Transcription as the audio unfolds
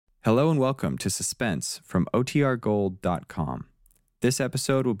Hello and welcome to Suspense from OTRGold.com. This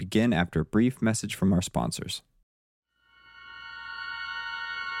episode will begin after a brief message from our sponsors.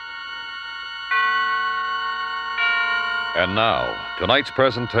 And now, tonight's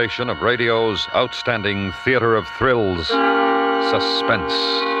presentation of radio's outstanding theater of thrills, Suspense.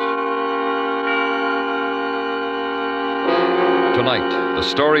 Tonight, the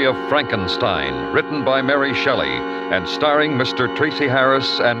story of Frankenstein, written by Mary Shelley and starring Mr. Tracy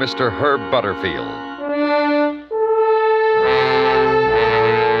Harris and Mr. Herb Butterfield.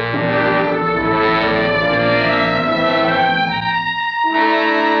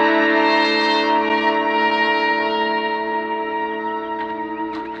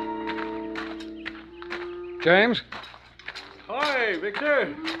 James? Hi,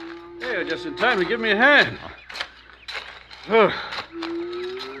 Victor. Hey, you're just in time to give me a hand. Oh,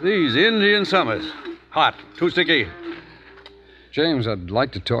 these Indian summers. Hot, too sticky. James, I'd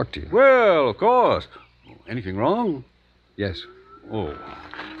like to talk to you. Well, of course. Anything wrong? Yes. Oh.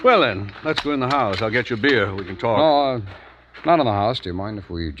 Well, then, let's go in the house. I'll get you a beer. We can talk. No, not in the house. Do you mind if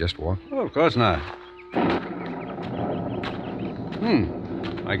we just walk? Oh, of course not.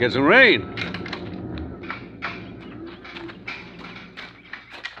 Might get some rain.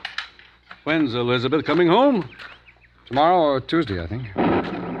 When's Elizabeth coming home? Tomorrow or Tuesday, I think.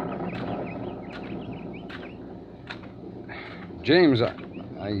 James, I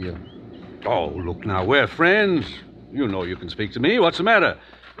Oh, look now, we're friends. You know you can speak to me. What's the matter?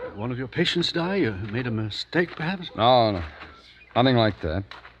 One of your patients die? You made a mistake, perhaps? No, nothing like that.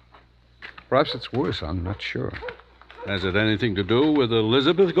 Perhaps it's worse. I'm not sure. Has it anything to do with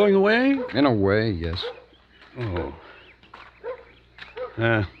Elizabeth going away? In a way, yes. Oh.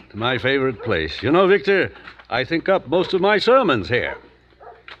 To my favorite place. You know, Victor, I think up most of my sermons here.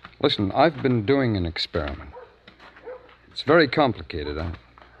 Listen, I've been doing an experiment. It's very complicated.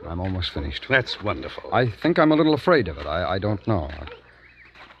 I'm almost finished. That's wonderful. I think I'm a little afraid of it. I don't know.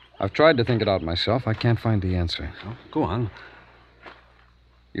 I've tried to think it out myself. I can't find the answer. Oh, go on.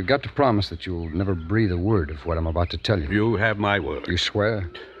 You've got to promise that you'll never breathe a word of what I'm about to tell you. You have my word. You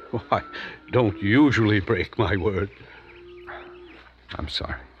swear? Oh, I don't usually break my word. I'm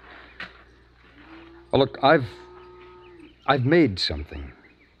sorry. Oh, look, I've made something.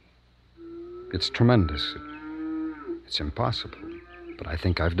 It's tremendous. It's impossible, but I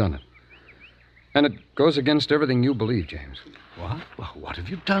think I've done it. And it goes against everything you believe, James. What? Well, what have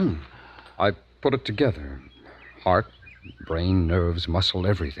you done? I put it together. Heart, brain, nerves, muscle,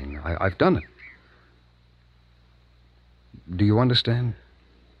 everything. I've done it. Do you understand?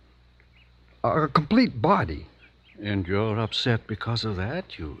 A complete body. And you're upset because of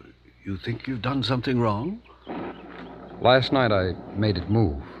that? You think you've done something wrong? Last night I made it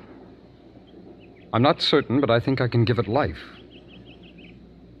move. I'm not certain, but I think I can give it life.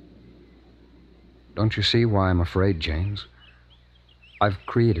 Don't you see why I'm afraid, James? I've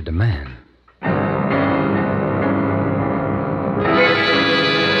created a man.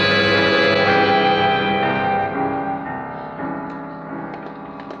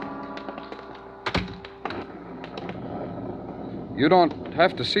 You don't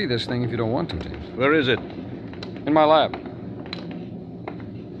have to see this thing if you don't want to, James. Where is it? In my lab.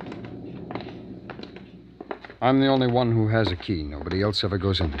 I'm the only one who has a key. Nobody else ever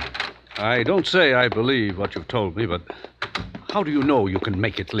goes in there. I don't say I believe what you've told me, but how do you know you can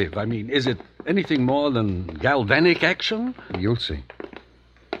make it live? I mean, is it anything more than galvanic action? You'll see.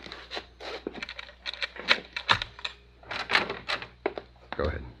 Go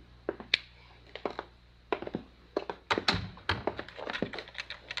ahead.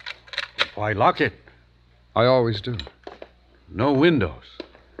 Why lock it? I always do. No windows.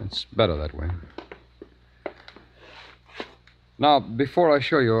 It's better that way. Now, before I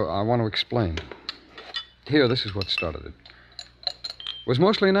show you, I want to explain. Here, this is what started it. It was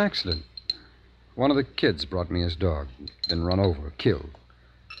mostly an accident. One of the kids brought me his dog, been run over, killed.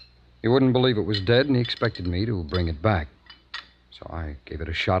 He wouldn't believe it was dead, and he expected me to bring it back. So I gave it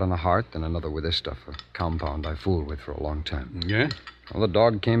a shot in the heart, then another with this stuff, a compound I fooled with for a long time. Yeah? Well, the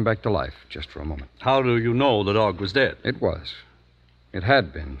dog came back to life, just for a moment. How do you know the dog was dead? It was. It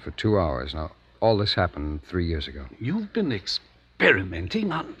had been for 2 hours. Now, all this happened 3 years ago. You've been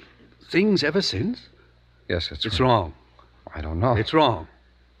experimenting on things ever since? Yes, that's It's right. wrong. I don't know. It's wrong.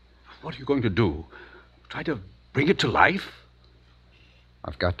 What are you going to do? Try to bring it to life?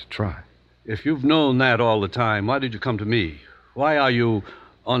 I've got to try. If you've known that all the time, why did you come to me? Why are you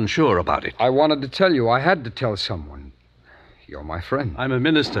unsure about it? I wanted to tell you. I had to tell someone. You're my friend. I'm a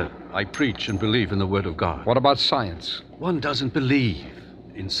minister. I preach and believe in the Word of God. What about science? One doesn't believe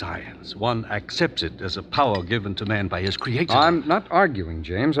in science. One accepts it as a power given to man by his creator. I'm not arguing,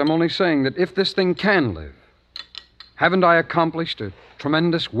 James. I'm only saying that if this thing can live, haven't I accomplished a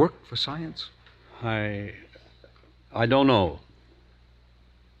tremendous work for science? I don't know.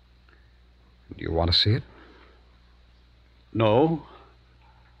 Do you want to see it? No.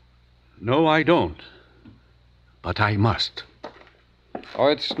 No, I don't. But I must. Oh,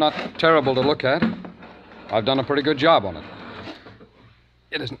 it's not terrible to look at. I've done a pretty good job on it.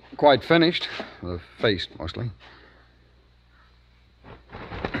 It isn't quite finished. The face, mostly.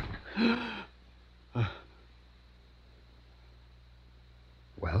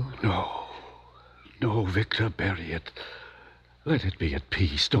 Well? No, Victor, bury it. Let it be at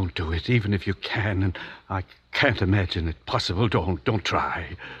peace. Don't do it, even if you can. And I can't imagine it possible. Don't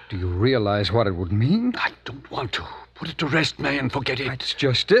try. Do you realize what it would mean? I don't want to. Put it to rest, man. Forget it. That's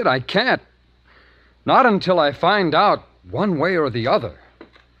just it. I can't. Not until I find out one way or the other.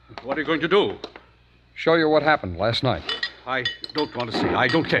 What are you going to do? Show you what happened last night. I don't want to see. I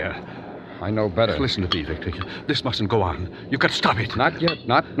don't care. I know better. Listen to me, Victor. This mustn't go on. You've got to stop it. Not yet.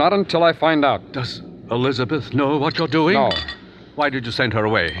 Not until I find out. Does Elizabeth know what you're doing? No. Why did you send her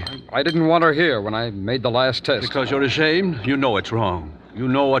away? I didn't want her here when I made the last test. Because you're ashamed? You know it's wrong. You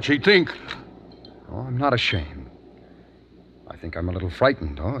know what she'd think. Oh, I'm not ashamed. I think I'm a little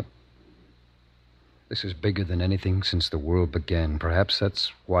frightened, oh. This is bigger than anything since the world began. Perhaps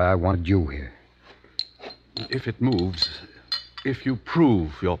that's why I wanted you here. If it moves, if you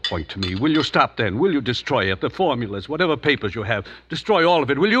prove your point to me, will you stop then? Will you destroy it? The formulas, whatever papers you have, destroy all of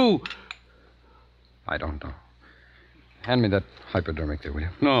it, will you? I don't know. Hand me that hypodermic there, will you?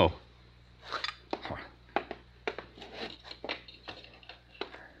 No.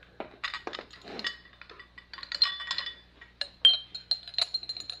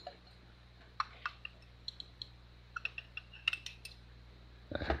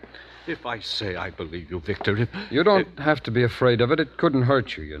 If I say I believe you, Victor, You don't have to be afraid of it. It couldn't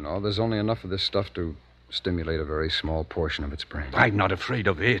hurt you, you know. There's only enough of this stuff to stimulate a very small portion of its brain. I'm not afraid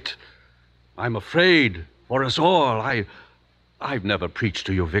of it. I'm afraid for us all. I've never preached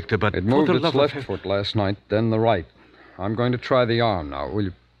to you, Victor, but It moved for the its love left of... foot last night, then the right. I'm going to try the arm now. Will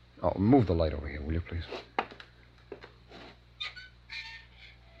you... Oh, move the light over here, will you, please?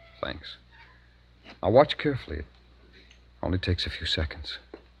 Thanks. Now, watch carefully. It only takes a few seconds.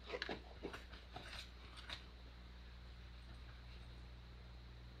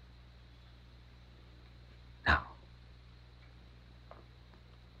 Now.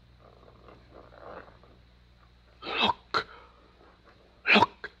 Look.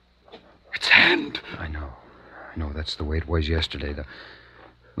 Its hand. I know. That's the way it was yesterday.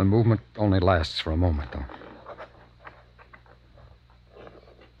 The movement only lasts for a moment, though.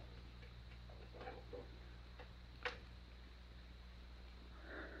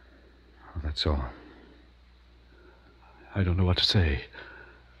 Well, that's all. I don't know what to say.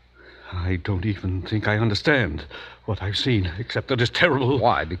 I don't even think I understand what I've seen, except that it's terrible.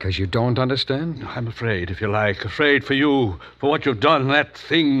 Why? Because you don't understand? I'm afraid, if you like. Afraid for you, for what you've done. That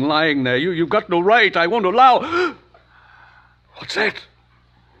thing lying there. You've got no right. I won't allow... What's that?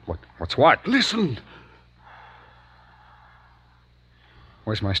 What's what? Listen.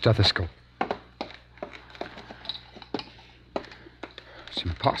 Where's my stethoscope? It's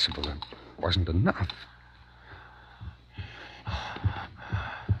impossible. It wasn't enough.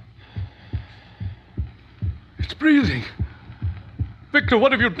 It's breathing. Victor,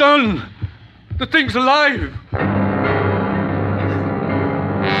 what have you done? The thing's alive.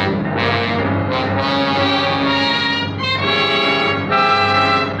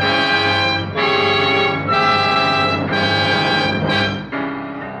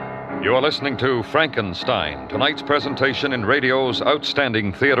 You are listening to Frankenstein, tonight's presentation in radio's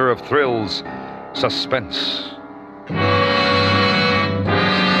outstanding theater of thrills, Suspense.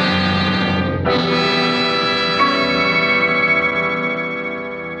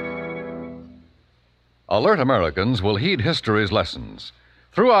 Alert Americans will heed history's lessons.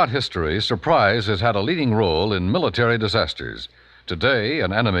 Throughout history, surprise has had a leading role in military disasters. Today,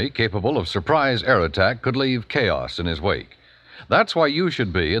 an enemy capable of surprise air attack could leave chaos in his wake. That's why you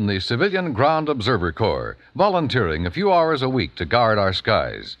should be in the Civilian Ground Observer Corps, volunteering a few hours a week to guard our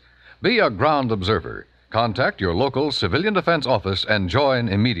skies. Be a ground observer. Contact your local civilian defense office and join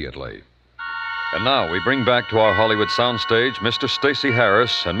immediately. And now we bring back to our Hollywood soundstage Mr. Stacey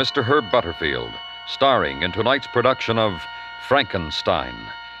Harris and Mr. Herb Butterfield, starring in tonight's production of Frankenstein,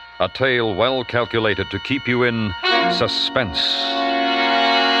 a tale well calculated to keep you in suspense.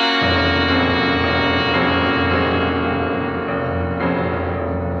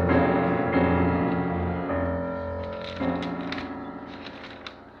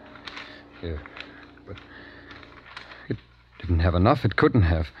 have enough. It couldn't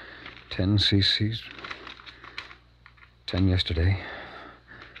have. 10 cc's. 10 yesterday.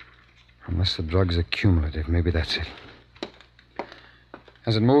 Unless the drug's are cumulative. Maybe that's it.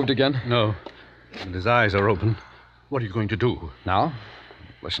 Has it moved again? No. And his eyes are open. What are you going to do? Now?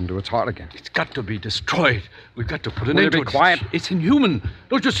 Listen to its heart again. It's got to be destroyed. We've got to put an Will end you to be it. quiet? It's inhuman.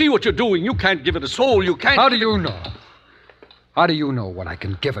 Don't you see what you're doing? You can't give it a soul. You can't. How do you know? How do you know what I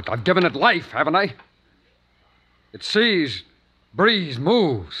can give it? I've given it life, haven't I? It sees, breathes,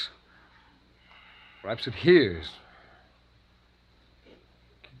 moves. Perhaps it hears.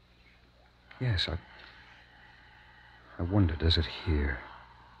 Yes, I wonder, does it hear?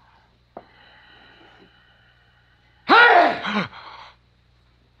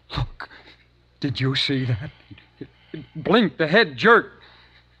 Look, did you see that? It blinked, the head jerked.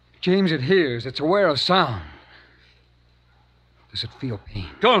 James, it hears. It's aware of sound. Does it feel pain?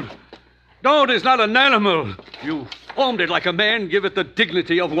 Don't. It's not an animal. You formed it like a man. Give it the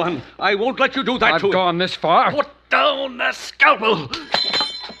dignity of one. I won't let you do that I've to it. gone this far. Put down the scalpel.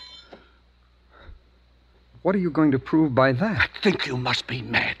 What are you going to prove by that? I think you must be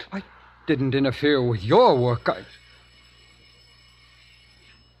mad. I didn't interfere with your work.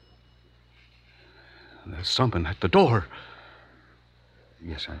 There's someone at the door.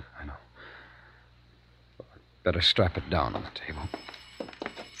 Yes, I know. Better strap it down on the table.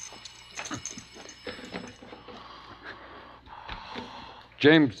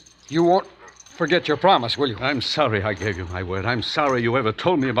 James, you won't forget your promise, will you? I'm sorry I gave you my word. I'm sorry you ever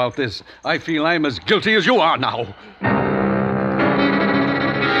told me about this. I feel I'm as guilty as you are now.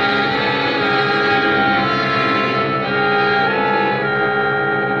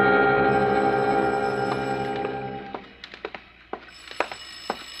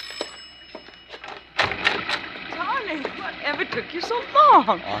 Darling, whatever took you so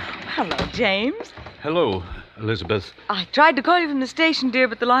long? Hello, James. Hello, Elizabeth. I tried to call you from the station, dear,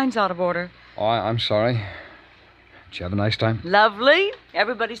 but the line's out of order. Oh, I'm sorry. Did you have a nice time? Lovely.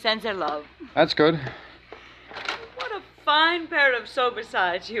 Everybody sends their love. That's good. What a fine pair of sober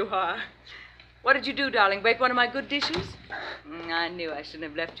sides you are. What did you do, darling? Break one of my good dishes? I knew I shouldn't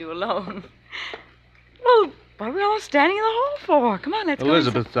have left you alone. Well, what are we all standing in the hall for? Come on, let's go.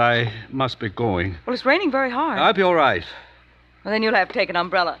 Elizabeth, I must be going. Well, it's raining very hard. I'll be all right. Well, then you'll have to take an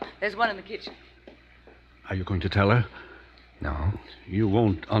umbrella. There's one in the kitchen. Are you going to tell her? No, You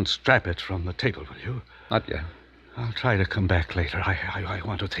won't unstrap it from the table, will you? not yet. I'll try to come back later. I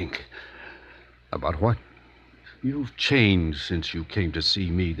want to think. About what? You've changed since you came to see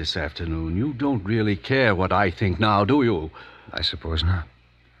me this afternoon. You don't really care what I think now, do you? I suppose not.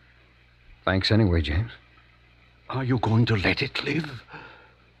 Thanks anyway, James. Are you going to let it live?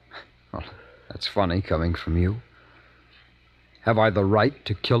 Well, that's funny coming from you. Have I the right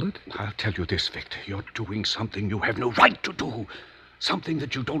to kill it? I'll tell you this, Victor. You're doing something you have no right to do. Something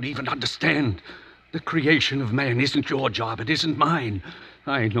that you don't even understand. The creation of man isn't your job. It isn't mine.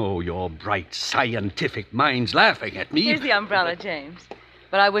 I know your bright scientific mind's laughing at me. Here's the umbrella, James.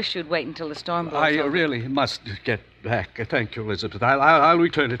 But I wish you'd wait until the storm blows I over. really must get back. Thank you, Elizabeth. I'll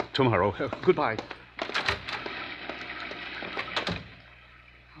return it tomorrow. Goodbye.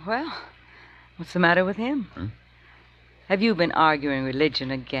 Well, what's the matter with him? Have you been arguing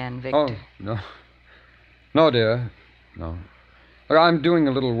religion again, Victor? Oh, no. No, dear. No. Look, I'm doing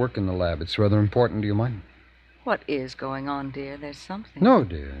a little work in the lab. It's rather important. Do you mind? What is going on, dear? There's something. No,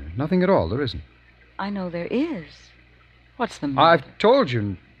 dear. Nothing at all. There isn't. I know there is. What's the matter? I've told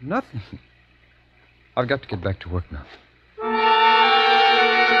you nothing. I've got to get back to work now.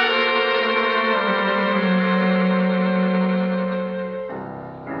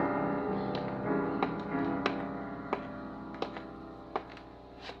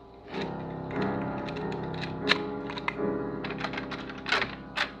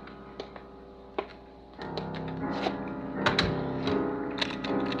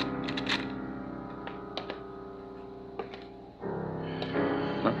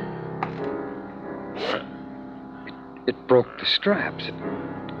 It broke the straps. It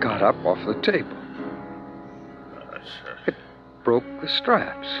got up off the table. It broke the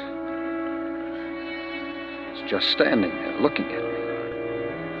straps. It's just standing there looking at me.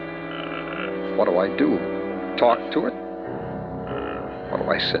 What do I do? Talk to it? What do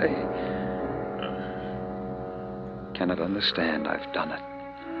I say? Can it understand I've done it?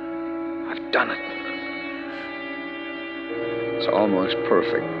 I've done it. It's almost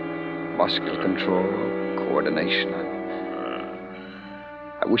perfect. Muscular control, coordination.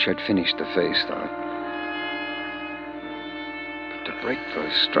 I wish I'd finished the face, though. But to break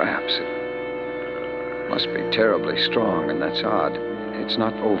those straps, it must be terribly strong, and that's odd. It's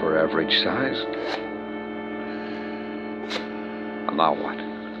not over average size. Now what?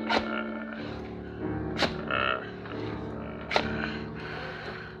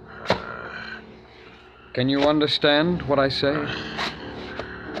 Can you understand what I say?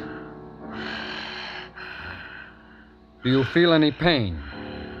 Do you feel any pain?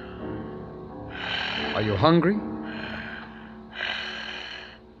 Are you hungry?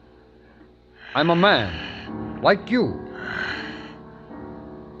 I'm a man, like you.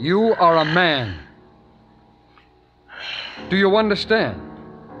 You are a man. Do you understand?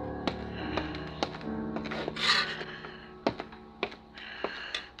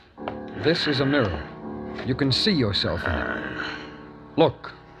 This is a mirror. You can see yourself in it.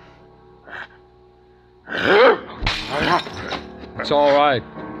 Look. It's all right.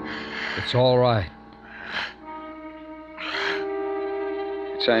 It's all right.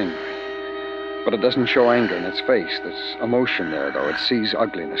 It's angry. But it doesn't show anger in its face. There's emotion there, though. It sees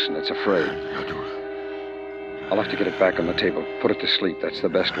ugliness and it's afraid. I'll have to get it back on the table. Put it to sleep. That's the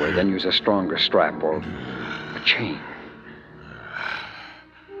best way. Then use a stronger strap or a chain.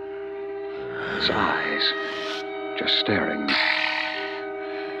 Its eyes, just staring,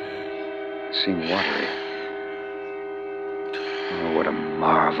 seem watery. Oh, what a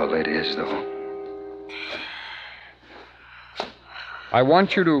marvel it is, though. I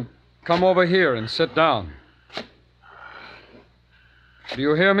want you to come over here and sit down. Do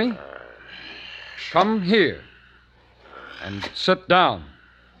you hear me? Come here and sit down.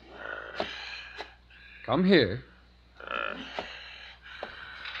 Come here.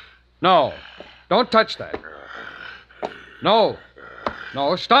 No, don't touch that. No,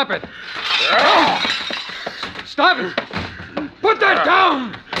 stop it. No! Stop it. Put that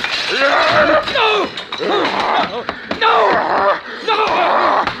down. No!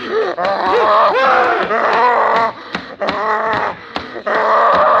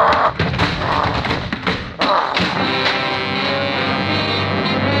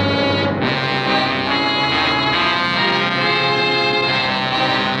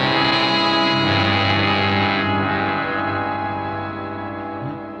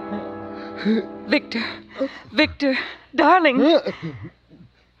 Victor, darling.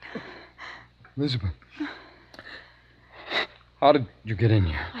 Elizabeth. How did you get in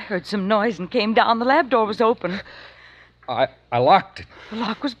here? I heard some noise and came down. The lab door was open. I locked it. The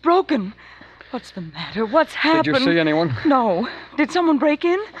lock was broken. What's the matter? What's happened? Did you see anyone? No. Did someone break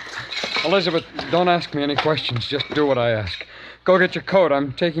in? Elizabeth, don't ask me any questions. Just do what I ask. Go get your coat.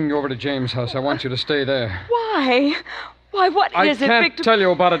 I'm taking you over to James' house. I want you to stay there. Why? Why, what is it, I can't Victor? tell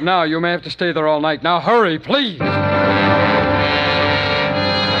you about it now. You may have to stay there all night. Now, hurry, please.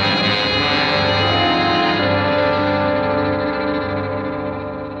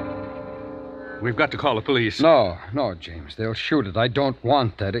 We've got to call the police. No, James. They'll shoot it. I don't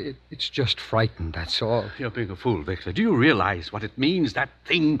want that. It's just frightened, that's all. You're being a fool, Victor. Do you realize what it means, that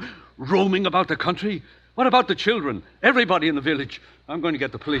thing roaming about the country? What about the children? Everybody in the village? I'm going to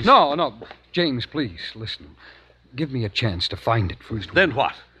get the police. No. James, please, listen. Give me a chance to find it first. Then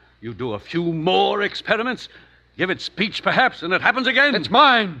what? You do a few more experiments? Give it speech, perhaps, and it happens again? It's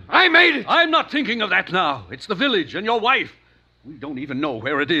mine. I made it. I'm not thinking of that now. It's the village and your wife. We don't even know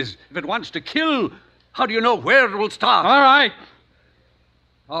where it is. If it wants to kill, how do you know where it will start?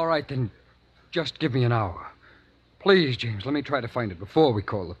 All right, then just give me an hour. Please, James, let me try to find it before we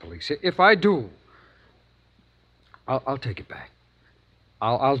call the police. If I do, I'll take it back.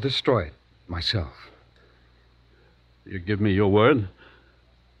 I'll destroy it myself. You give me your word?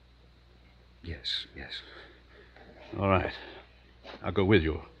 Yes. All right. I'll go with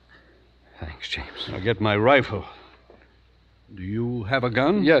you. Thanks, James. I'll get my rifle. Do you have a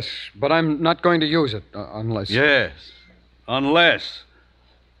gun? Yes, but I'm not going to use it unless... Yes, unless.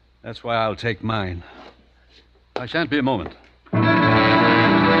 That's why I'll take mine. I shan't be a moment.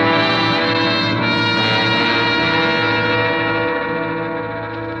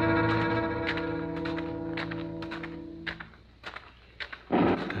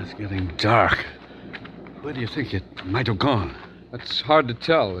 It's getting dark. Where do you think it might have gone? That's hard to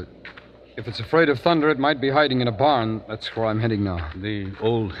tell. If it's afraid of thunder, it might be hiding in a barn. That's where I'm heading now. The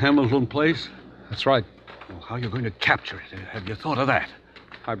old Hamilton place? That's right. Well, how are you going to capture it? Have you thought of that?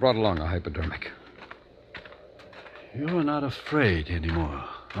 I brought along a hypodermic. You're not afraid anymore,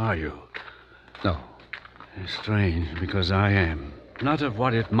 are you? No. It's strange, because I am. Not of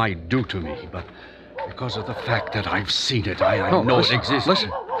what it might do to me, but because of the fact that I've seen it. I know listen, it exists.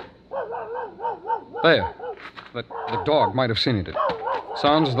 Listen. There. The dog might have seen it. It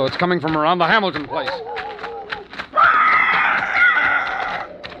sounds as though it's coming from around the Hamilton place.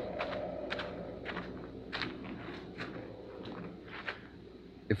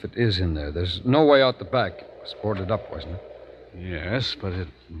 If it is in there, there's no way out the back. It was boarded up, wasn't it? Yes, but it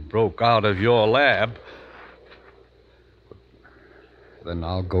broke out of your lab. Then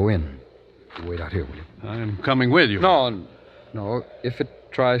I'll go in. You wait out here, will you? I'm coming with you. No. If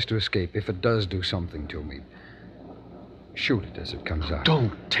it tries to escape, if it does do something to me, shoot it as it comes out.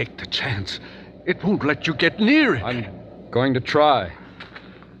 Don't take the chance. It won't let you get near it. I'm going to try.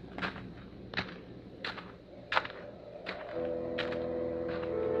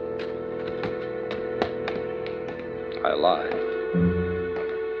 I lied.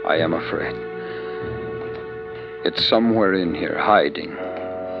 I am afraid. It's somewhere in here, hiding,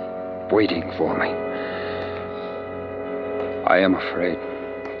 waiting for me. I am afraid.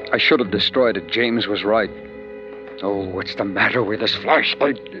 I should have destroyed it. James was right. Oh, what's the matter with this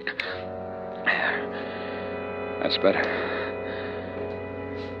flashlight? That's better.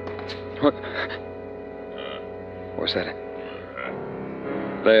 What? Was that it?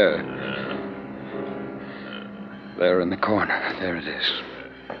 There. There in the corner. There it is.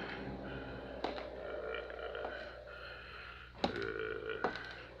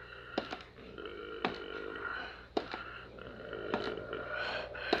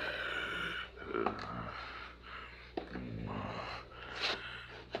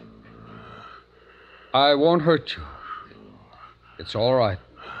 I won't hurt you. It's all right.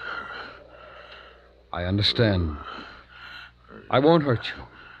 I understand. I won't hurt you.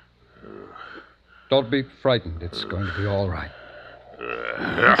 Don't be frightened. It's going to be all right.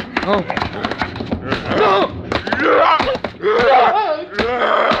 No!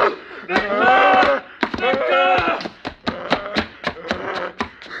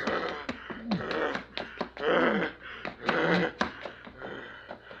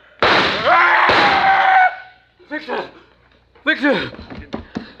 Victor!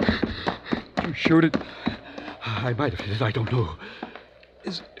 You shoot it. I might have hit it. I don't know.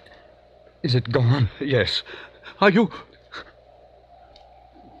 Is it gone? Yes. Are you...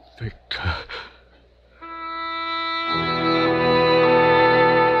 Victor...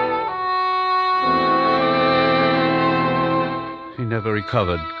 He never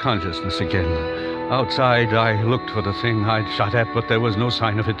recovered consciousness again. Outside, I looked for the thing I'd shot at, but there was no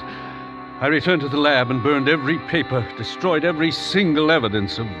sign of it. I returned to the lab and burned every paper, destroyed every single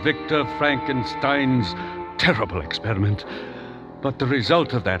evidence of Victor Frankenstein's terrible experiment. But the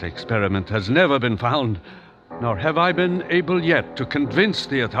result of that experiment has never been found, nor have I been able yet to convince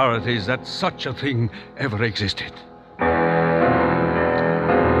the authorities that such a thing ever existed.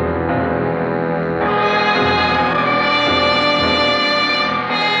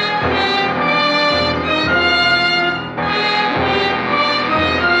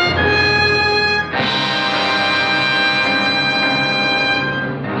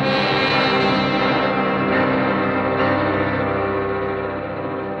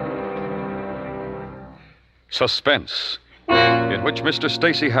 Suspense, in which Mr.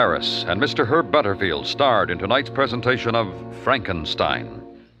 Stacey Harris and Mr. Herb Butterfield starred in tonight's presentation of Frankenstein.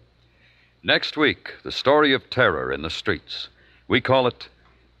 Next week, the story of terror in the streets. We call it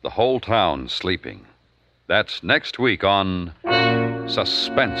The Whole Town Sleeping. That's next week on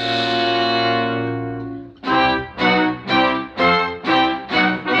Suspense.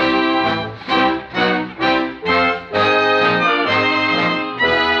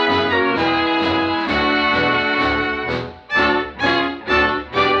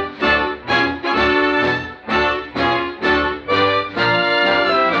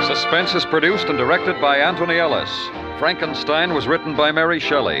 Suspense is produced and directed by Anthony Ellis. Frankenstein was written by Mary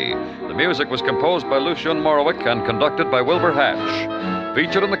Shelley. The music was composed by Lucien Morawick and conducted by Wilbur Hatch.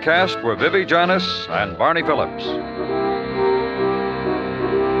 Featured in the cast were Vivi Janis and Barney Phillips.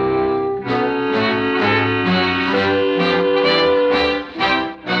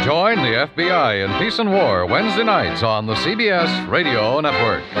 Join the FBI in Peace and War Wednesday nights on the CBS Radio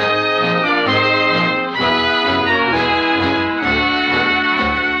Network.